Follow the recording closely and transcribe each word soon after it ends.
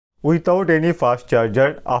Without any fast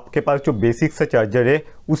charger आपके पास जो basic सा चार्जर है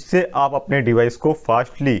उससे आप अपने डिवाइस को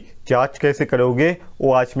फास्टली चार्ज कैसे करोगे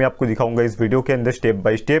वो आज मैं आपको दिखाऊंगा इस वीडियो के अंदर स्टेप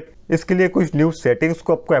बाय स्टेप। इसके लिए कुछ न्यू सेटिंग्स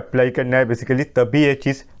को आपको अप्लाई करना है बेसिकली, तभी ये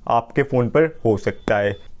चीज़ आपके फ़ोन पर हो सकता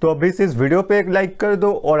है। तो अभी से इस वीडियो पे एक लाइक कर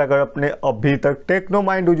दो और अगर आपने अभी तक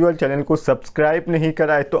टेक्नोमाइंड उज्ज्वल चैनल को सब्सक्राइब नहीं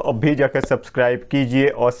करा है तो अभी जाकर सब्सक्राइब कीजिए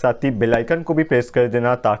और साथ ही बेल आइकन को भी प्रेस कर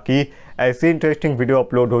देना ताकि ऐसी इंटरेस्टिंग वीडियो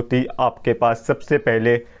अपलोड होती आपके पास सबसे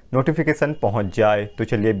पहले नोटिफिकेशन पहुंच जाए। तो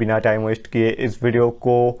चलिए बिना टाइम वेस्ट किए इस वीडियो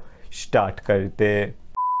को स्टार्ट करते।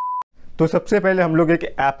 तो सबसे पहले हम लोग एक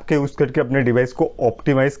ऐप के यूज़ करके अपने डिवाइस को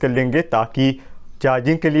ऑप्टिमाइज़ कर लेंगे ताकि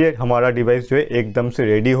चार्जिंग के लिए हमारा डिवाइस जो है एकदम से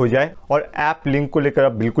रेडी हो जाए। और ऐप लिंक को लेकर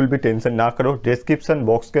आप बिल्कुल भी टेंशन ना करो, डिस्क्रिप्शन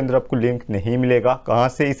बॉक्स के अंदर आपको लिंक नहीं मिलेगा कहाँ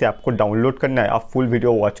से इस ऐप को डाउनलोड करना है। आप फुल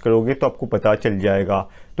वीडियो वॉच करोगे तो आपको पता चल जाएगा।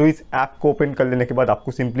 तो इस ऐप को ओपन कर लेने के बाद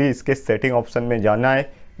आपको सिंपली इसके सेटिंग ऑप्शन में जाना है।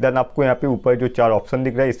 देन आपको यहाँ पे ऊपर जो 4 ऑप्शन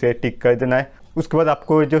दिख रहा है इसे टिक कर देना है। उसके बाद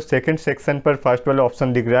आपको जो सेकंड सेक्शन पर फर्स्ट वाला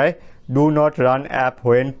ऑप्शन दिख रहा है do not run app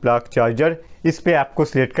when plug charger, इस पे आपको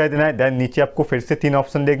सिलेक्ट कर देना है। देन नीचे आपको फिर से 3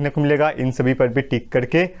 ऑप्शन देखने को मिलेगा, इन सभी पर भी टिक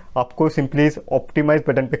करके आपको सिंपली इस ऑप्टिमाइज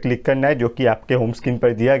बटन पे क्लिक करना है जो कि आपके होम स्क्रीन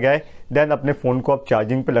पर दिया गया है। देन अपने फ़ोन को आप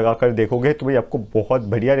चार्जिंग पे लगा कर देखोगे तो भाई आपको बहुत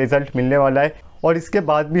बढ़िया रिजल्ट मिलने वाला है। और इसके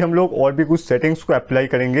बाद भी हम लोग और भी कुछ सेटिंग्स को अप्लाई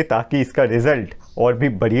करेंगे ताकि इसका रिजल्ट और भी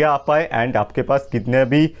बढ़िया आ पाए एंड आपके पास कितने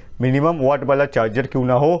भी मिनिमम वाट वाला चार्जर क्यों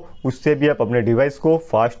ना हो उससे भी आप अपने डिवाइस को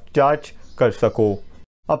फास्ट चार्ज कर सको।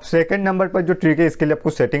 अब सेकंड नंबर पर जो ट्रिक है इसके लिए आपको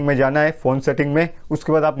सेटिंग में जाना है, फ़ोन सेटिंग में।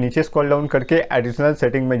 उसके बाद आप नीचे स्क्रॉल डाउन करके एडिशनल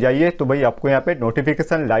सेटिंग में जाइए तो भाई आपको यहाँ पे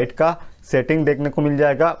नोटिफिकेशन लाइट का सेटिंग देखने को मिल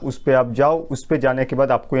जाएगा। उस पर आप जाओ, उस पर जाने के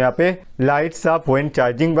बाद आपको यहाँ पे लाइट्स ऑफ व्हेन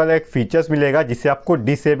चार्जिंग वाला एक फीचर्स मिलेगा जिसे आपको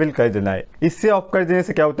डिसेबल कर देना है। इससे ऑफ कर देने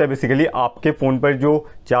से क्या होता है बेसिकली आपके फ़ोन पर जो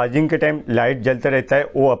चार्जिंग के टाइम लाइट जलता रहता है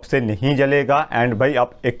वो अब से नहीं जलेगा। एंड भाई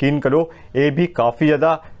आप यकीन करो ये भी काफ़ी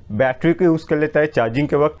ज़्यादा बैटरी को यूज़ कर लेता है चार्जिंग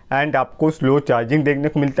के वक्त एंड आपको स्लो चार्जिंग देखने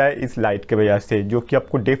को मिलता है इस लाइट के वजह से, जो कि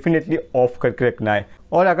आपको डेफिनेटली ऑफ करके रखना है।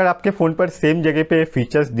 और अगर आपके फ़ोन पर सेम जगह पे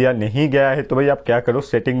फीचर्स दिया नहीं गया है तो भाई आप क्या करो,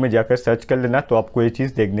 सेटिंग में जाकर सर्च कर लेना तो आपको ये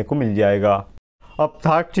चीज़ देखने को मिल जाएगा। अब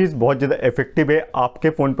थर्ड चीज़ बहुत ज़्यादा इफेक्टिव है आपके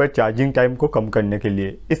फ़ोन पर चार्जिंग टाइम को कम करने के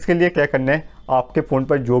लिए। इसके लिए क्या करना है, आपके फ़ोन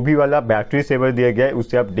पर जो भी वाला बैटरी सेवर दिया गया है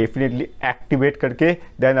उसे आप डेफिनेटली एक्टिवेट करके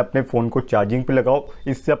देन अपने फ़ोन को चार्जिंग पे लगाओ।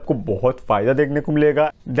 इससे आपको बहुत फ़ायदा देखने को मिलेगा।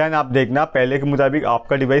 देन आप देखना पहले के मुताबिक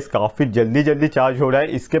आपका डिवाइस काफ़ी जल्दी चार्ज हो रहा है।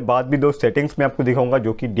 इसके बाद भी 2 सेटिंग्स मैं आपको दिखाऊंगा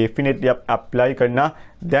जो कि डेफिनेटली आप अप्लाई करना,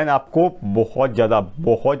 देन आपको बहुत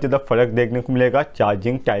ज़्यादा फ़र्क देखने को मिलेगा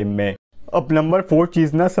चार्जिंग टाइम में। अब नंबर 4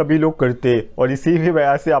 चीज़ ना सभी लोग करते हैं और इसी की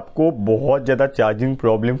वजह से आपको बहुत ज़्यादा चार्जिंग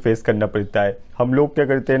प्रॉब्लम फेस करना पड़ता है। हम लोग क्या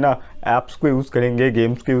करते हैं ना, ऐप्स को यूज़ करेंगे,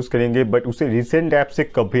 गेम्स को यूज़ करेंगे बट उसे रिसेंट ऐप से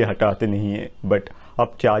कभी हटाते नहीं है। बट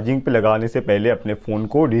अब चार्जिंग पे लगाने से पहले अपने फ़ोन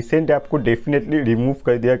को रिसेंट ऐप को डेफिनेटली रिमूव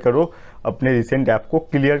कर दिया करो, अपने रिसेंट ऐप को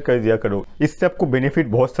क्लियर कर दिया करो। इससे आपको बेनिफिट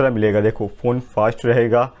बहुत सारा मिलेगा। देखो फ़ोन फास्ट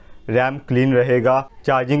रहेगा, रैम क्लीन रहेगा,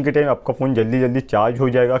 चार्जिंग के टाइम आपका फ़ोन जल्दी चार्ज हो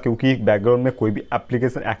जाएगा क्योंकि बैकग्राउंड में कोई भी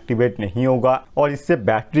एप्लीकेशन एक्टिवेट नहीं होगा। और इससे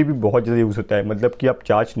बैटरी भी बहुत ज़्यादा यूज़ होता है, मतलब कि आप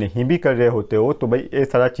चार्ज नहीं भी कर रहे होते हो तो भाई ये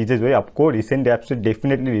सारा चीज़ें जो है आपको रिसेंट ऐप से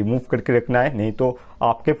डेफिनेटली रिमूव करके रखना है, नहीं तो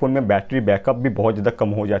आपके फ़ोन में बैटरी बैकअप भी बहुत ज़्यादा कम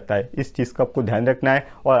हो जाता है। इस चीज़ का आपको ध्यान रखना है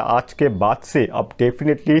और आज के बाद से आप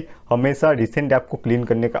डेफिनेटली हमेशा रिसेंट ऐप को क्लीन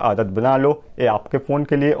करने का आदत बना लो। ये आपके फ़ोन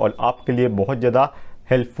के लिए और आपके लिए बहुत ज़्यादा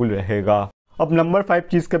हेल्पफुल रहेगा। अब नंबर 5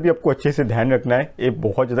 चीज़ का भी आपको अच्छे से ध्यान रखना है, ये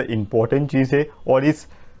बहुत ज़्यादा इंपॉर्टेंट चीज़ है। और इस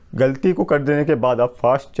गलती को कर देने के बाद आप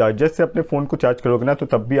फास्ट चार्जर से अपने फ़ोन को चार्ज करोगे ना तो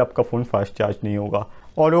तब भी आपका फ़ोन फास्ट चार्ज नहीं होगा।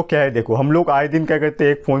 और वो क्या है, देखो हम लोग आए दिन क्या करते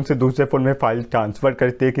हैं, एक फ़ोन से दूसरे फ़ोन में फ़ाइल ट्रांसफ़र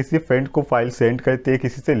करते हैं, किसी फ्रेंड को फाइल सेंड करते हैं,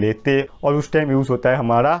 किसी से लेते हैं और उस टाइम यूज़ होता है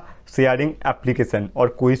हमारा शेयरिंग एप्लीकेशन।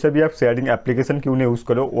 और कोई सा भी आप शेयरिंग एप्लीकेशन क्यों नहीं यूज़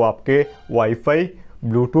करो, वो आपके वाईफाई,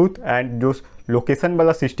 ब्लूटूथ एंड जो लोकेशन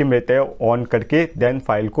वाला सिस्टम रहता है ऑन करके देन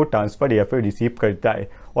फाइल को ट्रांसफ़र या फिर रिसीव करता है।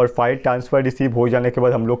 और फाइल ट्रांसफ़र रिसीव हो जाने के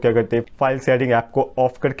बाद हम लोग क्या करते हैं, फाइल शेयरिंग ऐप को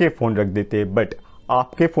ऑफ करके फ़ोन रख देते हैं। बट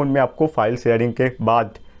आपके फ़ोन में आपको फाइल शेयरिंग के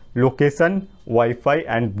बाद लोकेशन, वाईफाई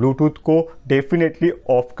एंड ब्लूटूथ को डेफिनेटली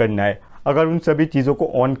ऑफ करना है। अगर उन सभी चीज़ों को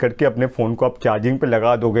ऑन करके अपने फ़ोन को आप चार्जिंग पे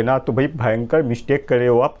लगा दोगे ना तो भाई भयंकर मिस्टेक करे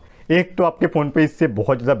हो आप। एक तो आपके फ़ोन पे इससे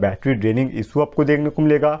बहुत ज़्यादा बैटरी ड्रेनिंग इशू आपको देखने को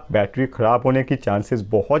मिलेगा, बैटरी ख़राब होने की चांसेस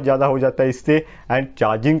बहुत ज़्यादा हो जाता है इससे। एंड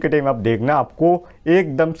चार्जिंग के टाइम आप देखना आपको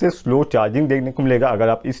एकदम से स्लो चार्जिंग देखने को मिलेगा। अगर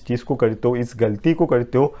आप इस चीज़ को करते हो, इस गलती को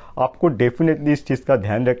करते हो, आपको डेफिनेटली इस चीज़ का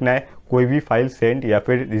ध्यान रखना है। कोई भी फाइल सेंड या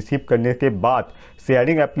फिर रिसीव करने के बाद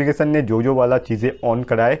शेयरिंग एप्लीकेशन ने जो वाला चीज़ें ऑन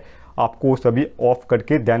कराए आपको वो सभी ऑफ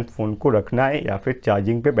करके देन फ़ोन को रखना है या फिर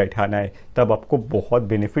चार्जिंग पे बैठाना है, तब आपको बहुत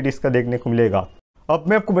बेनिफिट इसका देखने को मिलेगा। अब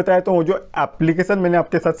मैं आपको बताया तो जो एप्लीकेशन मैंने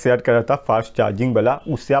आपके साथ शेयर करा था फास्ट चार्जिंग वाला,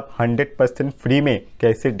 उससे आप 100% फ्री में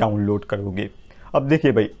कैसे डाउनलोड करोगे। अब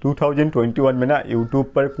देखिए भाई 2021 में ना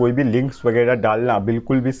यूट्यूब पर कोई भी लिंक्स वगैरह डालना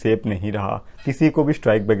बिल्कुल भी सेफ नहीं रहा, किसी को भी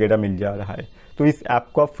स्ट्राइक वगैरह मिल जा रहा है। तो इस ऐप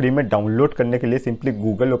को आप फ्री में डाउनलोड करने के लिए सिंपली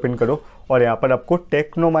गूगल ओपन करो और यहाँ पर आपको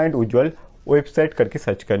टेक्नोमाइंड उज्ज्वल वेबसाइट करके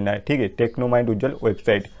सर्च करना है। ठीक है, टेक्नोमाइंड उज्ज्वल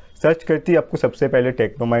वेबसाइट सर्च करती आपको सबसे पहले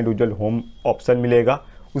टेक्नोमाइंड उज्ज्वल होम ऑप्शन मिलेगा,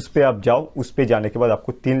 उस पर आप जाओ। उस पर जाने के बाद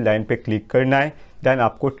आपको 3 लाइन पे क्लिक करना है। देन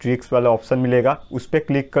आपको ट्रिक्स वाला ऑप्शन मिलेगा, उस पर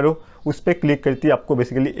क्लिक करो। उस पर क्लिक करती आपको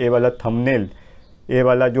बेसिकली ए वाला थंबनेल, ये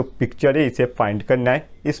वाला जो पिक्चर है इसे फाइंड करना है।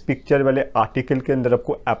 इस पिक्चर वाले आर्टिकल के अंदर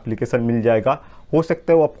आपको एप्लीकेशन मिल जाएगा। हो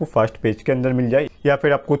सकता है वो आपको फर्स्ट पेज के अंदर मिल जाए या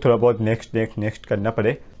फिर आपको थोड़ा बहुत नेक्स्ट करना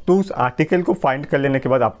पड़े। तो उस आर्टिकल को फाइंड कर लेने के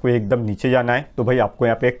बाद आपको एकदम नीचे जाना है। तो भाई आपको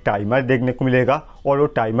यहाँ पे एक टाइमर देखने को मिलेगा और वो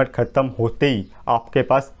टाइमर खत्म होते ही आपके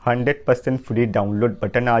पास 100% फ्री डाउनलोड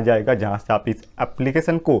बटन आ जाएगा, जहाँ से आप इस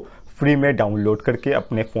एप्लीकेशन को फ्री में डाउनलोड करके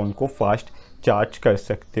अपने फ़ोन को फास्ट चार्ज कर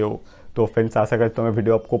सकते हो। तो फ्रेंड्स आशा करता हूँ मैं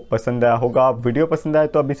वीडियो आपको पसंद आया होगा। वीडियो पसंद आए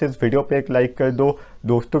तो अभी से इस वीडियो पे एक लाइक कर दो,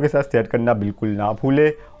 दोस्तों के साथ शेयर करना बिल्कुल ना भूले।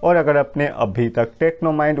 और अगर आपने अभी तक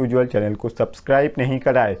टेक्नोमाइंड उज्ज्वल चैनल को सब्सक्राइब नहीं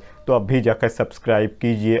करा है तो अभी जाकर सब्सक्राइब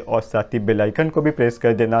कीजिए और साथ ही बेल आइकन को भी प्रेस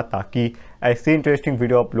कर देना, ताकि ऐसी इंटरेस्टिंग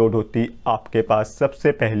वीडियो अपलोड होती आपके पास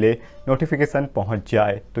सबसे पहले नोटिफिकेशन पहुँच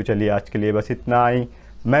जाए। तो चलिए आज के लिए बस इतना ही,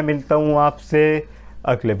 मैं मिलता हूँ आपसे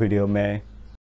अगले वीडियो में।